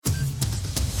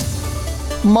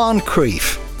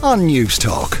Moncrief on News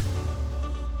Talk.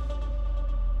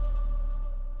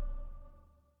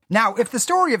 Now, if the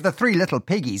story of the three little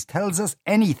piggies tells us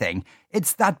anything,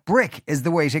 it's that brick is the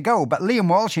way to go. But Liam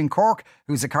Walsh in Cork,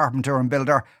 who's a carpenter and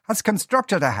builder, has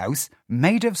constructed a house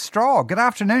made of straw. Good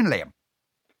afternoon, Liam.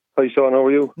 Hi, Sean. How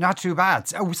are you? Not too bad.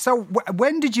 So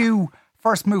when did you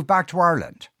first move back to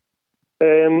Ireland?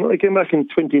 I came back in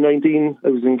 2019. I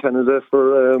was in Canada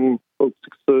for about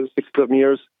 7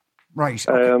 years. Right.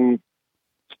 Okay.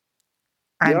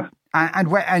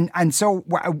 So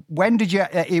when did you?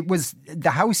 It was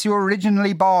the house you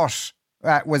originally bought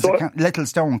was a little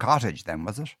stone cottage. Then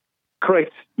was it?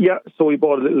 Correct. Yeah. So we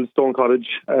bought a little stone cottage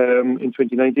in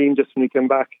 2019. Just when we came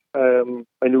back,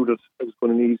 I knew that I was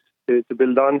going to need to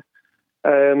build on.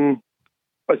 I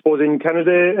suppose in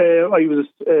Canada, I was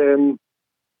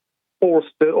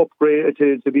forced to upgrade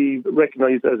to be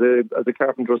recognised as a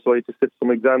carpenter, so I had to sit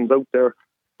some exams out there.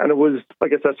 And it was, I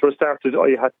guess that's where it started.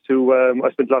 I had to,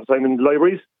 I spent a lot of time in the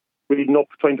libraries, reading up,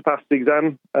 trying to pass the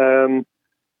exam. And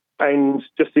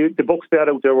just the books they had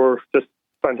out there were just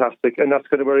fantastic. And that's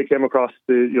kind of where I came across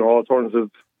the,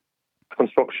 alternative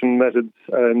construction methods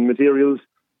and materials.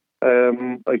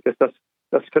 I guess that's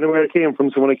kind of where it came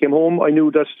from. So when I came home, I knew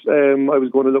that I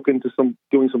was going to look into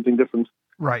doing something different.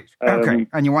 Right. Okay.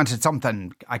 And you wanted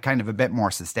something kind of a bit more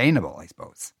sustainable, I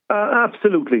suppose.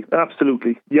 Absolutely.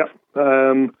 Yeah.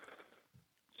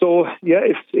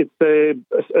 It's an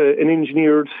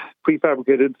engineered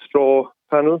prefabricated straw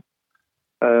panel.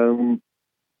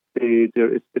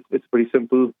 It's pretty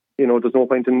simple. There's no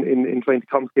point in trying to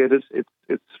complicate it.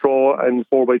 It's straw and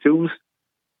 4x2s.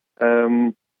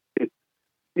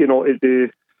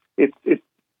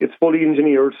 It's fully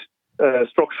engineered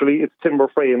structurally. It's timber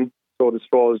frame, so the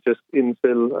straw is just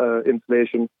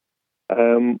insulation.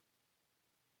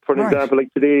 For an example,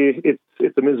 like today,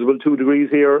 it's a miserable 2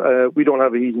 degrees here. We don't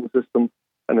have a heating system,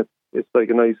 and it's like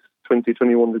a nice 20,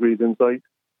 21 degrees inside.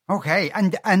 Okay,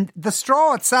 and the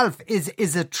straw itself,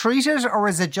 is it treated, or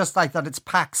is it just like that it's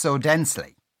packed so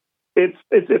densely? It's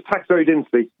packed very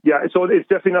densely, yeah. So it's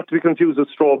definitely not to be confused with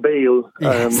straw bale.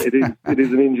 Yes. It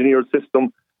is an engineered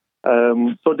system.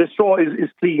 So the straw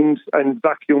is cleaned and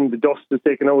vacuumed. The dust is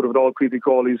taken out of it. All creepy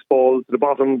crawlies fall to the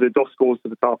bottom. The dust goes to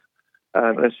the top,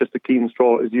 and it's just a clean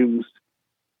straw is used.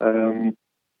 And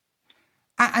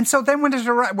so then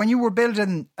when you were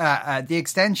building the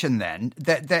extension, then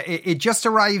it just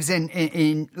arrives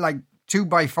in like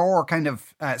 2x4 kind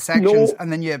of sections, and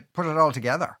then you put it all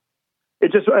together.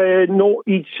 It just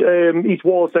each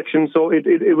wall section. So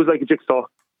it was like a jigsaw.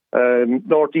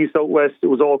 North, east, south, west. It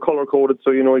was all color coded,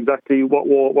 so you know exactly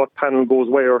what panel goes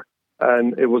where,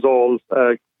 and it was all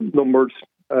numbered.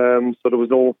 So there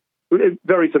was no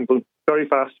very simple, very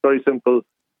fast, very simple.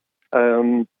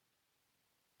 And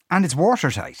it's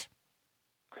watertight.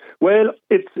 Well,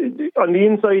 it's on the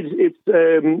inside.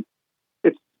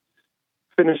 It's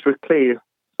finished with clay,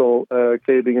 so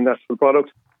clay being a natural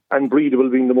product, and breathable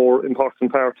being the more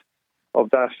important part of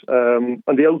that. On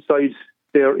the outside,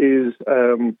 there is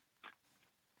a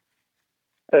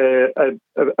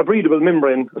breathable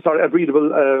membrane. Sorry, a breathable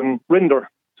render.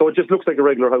 So it just looks like a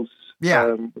regular house.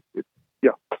 Yeah.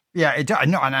 Yeah, it does.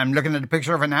 No, and I'm looking at a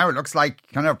picture of it now. It looks like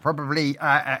kind of probably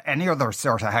any other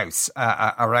sort of house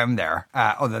around there,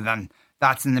 other than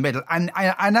that's in the middle. And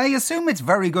I assume it's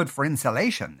very good for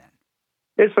insulation then.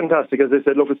 It's fantastic. As I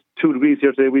said, look, it's 2 degrees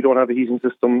here today. We don't have a heating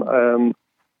system,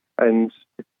 and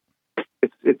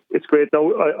it's great.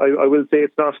 Now, I will say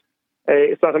it's not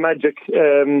a magic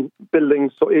building,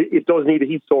 so it does need a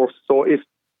heat source. So if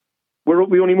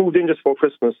we only moved in just for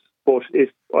Christmas, but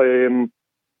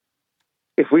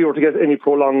if we were to get any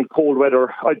prolonged cold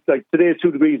weather, like today is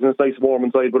 2 degrees and it's nice and warm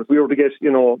inside, but if we were to get,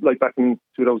 like back in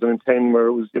 2010 where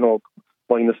it was,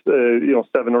 minus,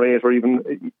 7 or 8 or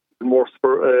even worse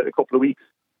for a couple of weeks,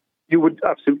 you would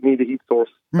absolutely need a heat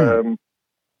source.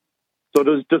 So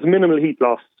there's minimal heat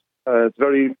loss. It's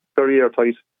very, very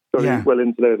airtight, very well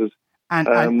insulated.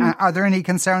 And are there any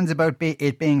concerns about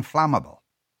it being flammable?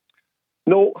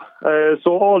 No.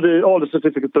 So all the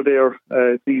certificates are there.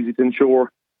 It's easy to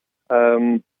insure.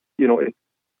 There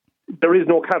is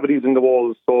no cavities in the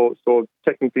walls, so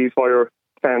technically fire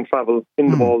can travel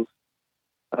in the walls.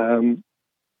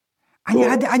 And you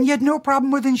had no problem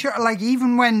with insurance, like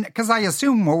even when, because I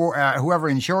assume whoever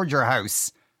insured your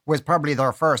house was probably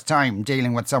their first time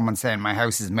dealing with someone saying my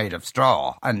house is made of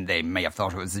straw, and they may have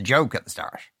thought it was a joke at the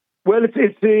start. Well, it's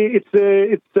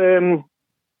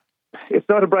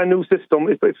not a brand new system.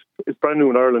 It's brand new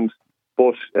in Ireland,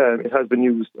 but it has been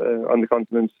used on the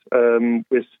continent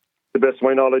with, the best of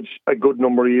my knowledge, a good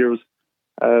number of years.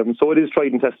 So it is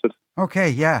tried and tested. Okay,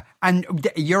 yeah. And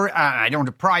I don't want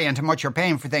to pry into much you're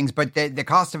paying for things, but the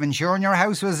cost of insuring your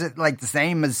house, was it like the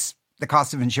same as the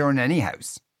cost of insuring any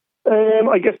house?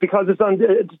 I guess because it's on,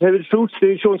 to tell you the truth, the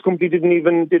insurance company didn't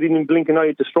even blink an eye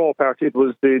at the straw part. It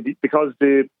was because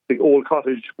the old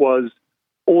cottage was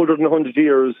older than 100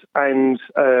 years, and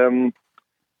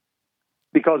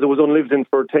because it was unlived in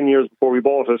for 10 years before we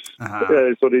bought it,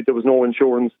 so there was no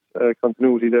insurance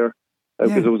continuity there.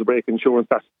 Because it was a break insurance.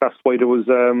 That's why there was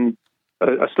a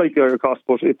slightly higher cost,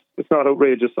 but it's not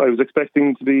outrageous. I was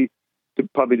expecting to be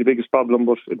probably the biggest problem,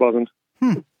 but it wasn't.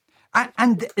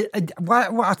 And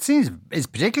what seems is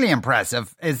particularly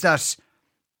impressive is that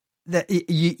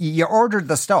you ordered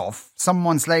the stuff. Some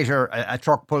months later, a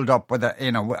truck pulled up with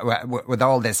with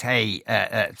all this hay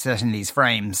set in these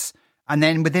frames, and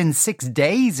then within 6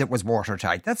 days it was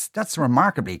watertight. That's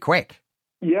remarkably quick.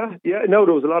 Yeah. No,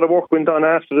 there was a lot of work went on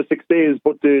after the 6 days,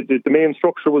 but the main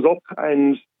structure was up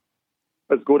and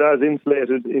as good as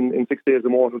insulated in 6 days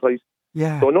of watertight.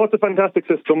 Yeah. So no, it's a fantastic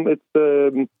system.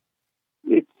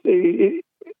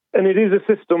 And it is a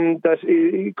system that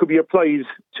it could be applied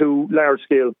to large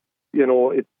scale.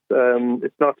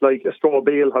 It's not like a straw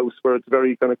bale house where it's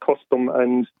very kind of custom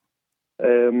and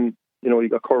you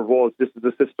got curved walls. This is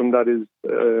a system that is,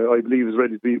 I believe, is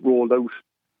ready to be rolled out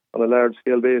on a large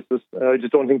scale basis. I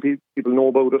just don't think people know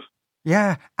about it.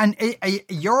 Yeah, and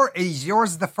is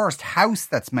yours the first house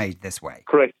that's made this way?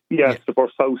 Correct. Yeah, it's the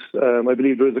first house. I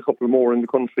believe there is a couple more in the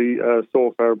country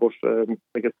so far, but I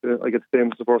get the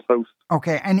same as the first house.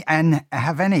 Okay, and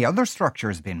have any other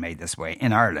structures been made this way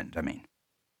in Ireland? I mean,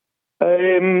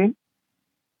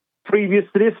 previous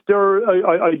to this,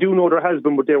 I do know there has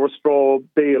been, but they were straw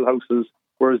bale houses,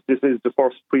 whereas this is the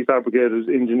first prefabricated,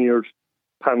 engineered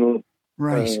panel.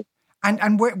 Right.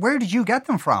 And where did you get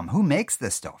them from? Who makes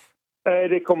this stuff?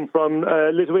 They come from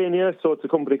Lithuania, so it's a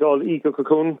company called Eco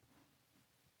Cocoon.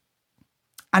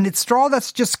 And it's straw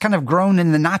that's just kind of grown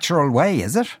in the natural way,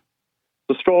 is it?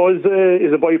 The straw is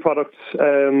a byproduct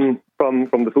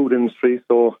from the food industry,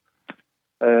 so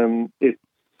when it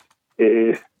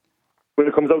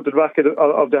comes out the back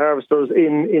of the harvesters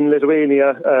in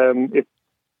Lithuania,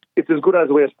 it's as good as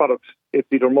a waste product.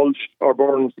 It's either mulched or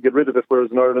burned to get rid of it,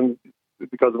 whereas in Ireland,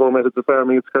 because of our methods of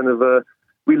farming, it's kind of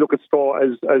we look at straw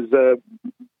as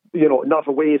not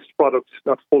a waste product,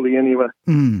 not fully anyway.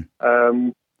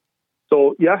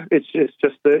 So yeah, it's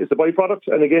just it's a byproduct.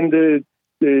 And again,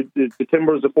 the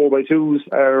timbers, the 4x2s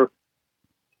are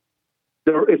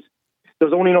there.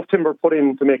 There's only enough timber put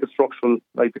in to make it structural.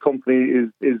 Like the company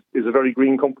is a very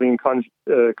green company and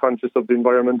conscious of the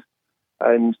environment,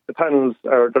 and the panels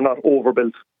they're not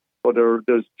overbuilt, but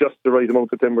there's just the right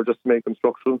amount of timber just to make them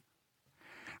structural.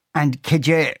 And could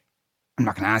you? I'm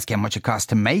not going to ask you how much it cost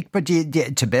to make, but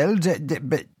to build.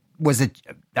 But was it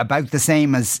about the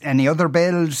same as any other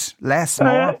build? Less,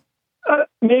 more?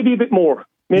 Maybe a bit more.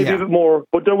 A bit more,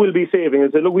 but there will be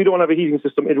savings. Look, we don't have a heating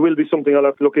system. It will be something I'll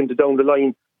have to look into down the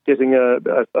line, getting a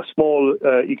small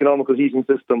economical heating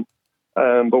system.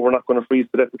 But we're not going to freeze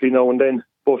to death between now and then.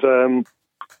 But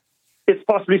it's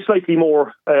possibly slightly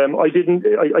more. I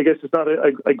guess it's not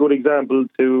a good example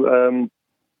to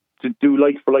do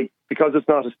like for like, because it's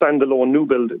not a standalone new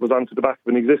build. It was onto the back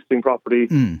of an existing property.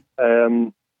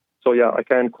 So yeah, I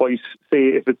can't quite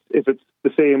say if it's the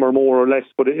same or more or less,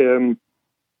 but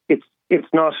it's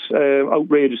not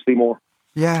outrageously more.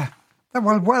 Yeah.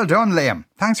 Well done, Liam.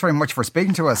 Thanks very much for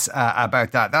speaking to us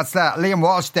about that. That's Liam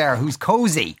Walsh there, who's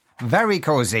cosy, very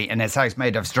cosy in his house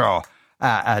made of straw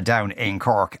down in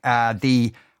Cork.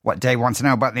 Dave wants to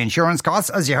know about the insurance costs.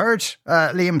 As you heard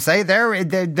Liam say there,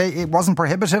 it wasn't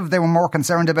prohibitive. They were more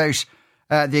concerned about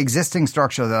the existing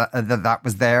structure that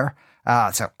was there.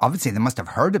 So obviously they must have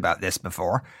heard about this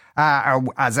before.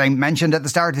 As I mentioned at the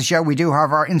start of the show, we do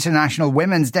have our International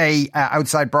Women's Day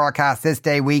outside broadcast this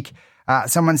day week.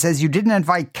 Someone says, you didn't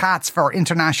invite cats for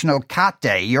International Cat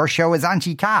Day. Your show is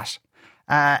anti-cat.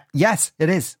 Yes, it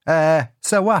is.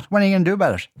 So what? What are you going to do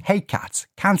about it? Hate cats.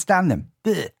 Can't stand them.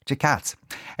 To cats.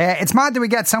 It's mad that we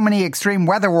get so many extreme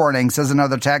weather warnings, says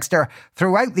another texter,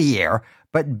 throughout the year,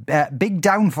 but big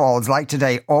downfalls like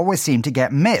today always seem to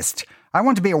get missed. I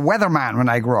want to be a weatherman when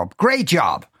I grow up. Great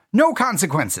job. No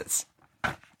consequences.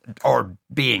 Or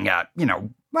being I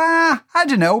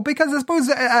don't know, because I suppose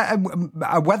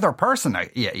a weather person,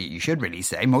 you should really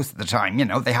say, most of the time,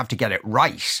 they have to get it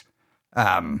right.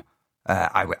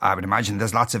 I would imagine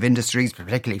there's lots of industries,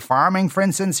 particularly farming, for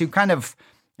instance, who kind of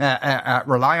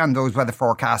rely on those weather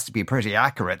forecasts to be pretty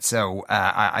accurate. So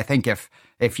I think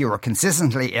if you were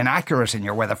consistently inaccurate in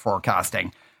your weather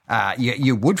forecasting,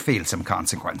 you would feel some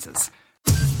consequences.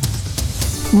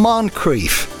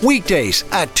 Moncrief, weekdays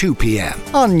at 2 p.m.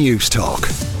 on News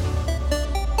Talk.